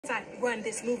Since I run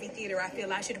this movie theater, I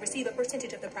feel I should receive a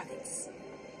percentage of the profits.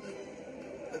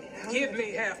 Give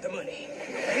me half the money.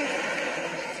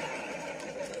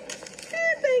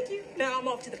 Thank you. Now I'm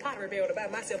off to the Pottery Barrel to buy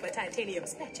myself a titanium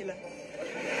spatula.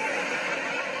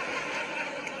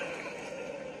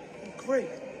 Great.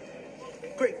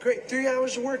 3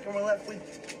 hours of work and we're left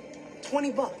with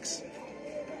 $20.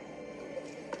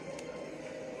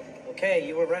 Okay,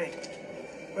 you were right.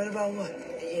 Right about what?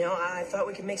 You know, I thought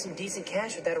we could make some decent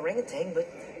cash with that orangutan, but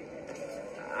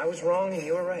I was wrong and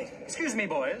you were right. Excuse me,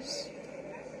 boys.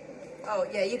 Oh,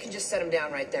 yeah, you can just set him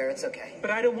down right there. It's okay. But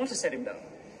I don't want to set him down.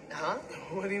 Huh?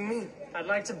 What do you mean? I'd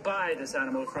like to buy this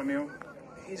animal from you.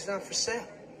 He's not for sale.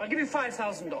 I'll give you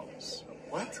 $5,000.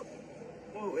 What?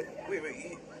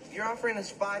 Wait. You're offering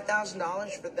us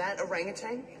 $5,000 for that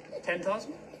orangutan?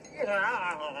 10,000?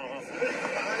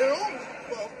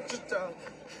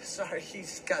 Sorry,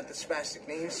 he's got the spastic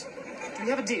knees. Do we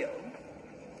have a deal?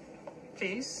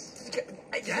 Please?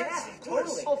 Yes, of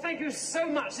course. Oh, thank you so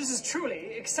much. This is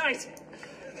truly exciting.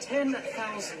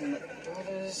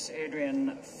 $10,000,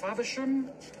 Adrian Faversham.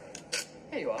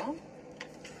 Here you are.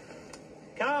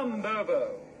 Come,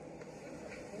 Bobo.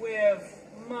 We've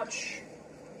much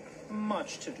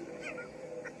to do.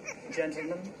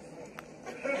 Gentlemen.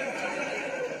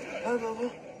 Hi,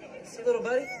 Bobo. See, little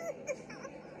buddy?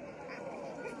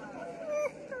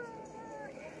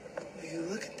 Will you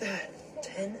look at that?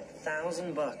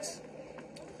 $10,000.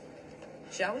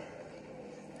 Shall we?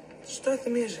 Start the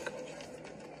music.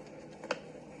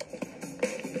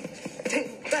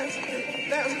 10,000.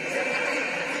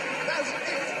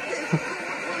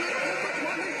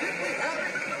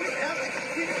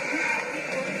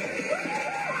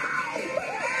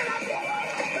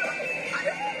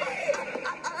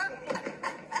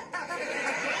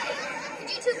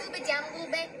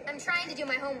 Trying to do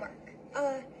my homework.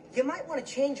 You might want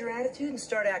to change your attitude and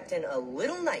start acting a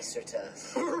little nicer to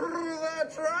us.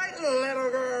 That's right,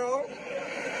 little girl.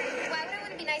 Why would I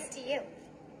want to be nice to you?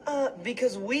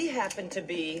 Because we happen to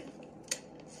be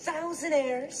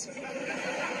thousandaires.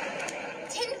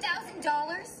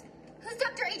 $10,000? Who's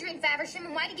Dr. Adrian Faversham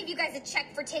and why to give you guys a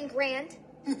check for 10 grand?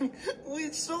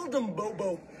 We sold him,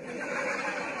 Bobo.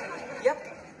 Yep.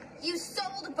 You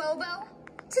sold Bobo?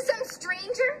 To some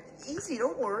stranger? Easy,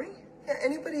 don't worry. Yeah,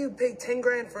 anybody who paid 10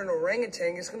 grand for an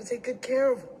orangutan is going to take good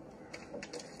care of him.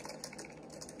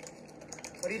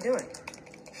 What are you doing?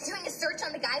 Doing a search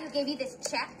on the guy who gave you this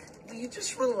check? Will you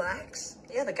just relax?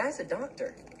 Yeah, the guy's a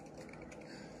doctor.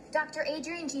 Dr.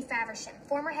 Adrian G. Faversham,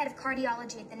 former head of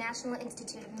cardiology at the National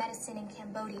Institute of Medicine in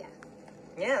Cambodia.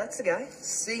 Yeah, that's the guy.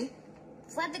 See?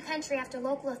 Fled the country after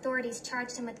local authorities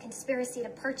charged him with conspiracy to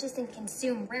purchase and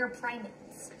consume rare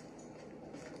primates.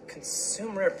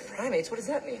 Consume rare primates? What does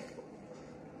that mean?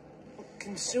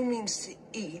 Consume means to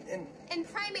eat, and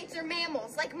primates are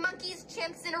mammals, like monkeys,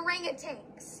 chimps, and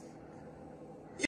orangutans.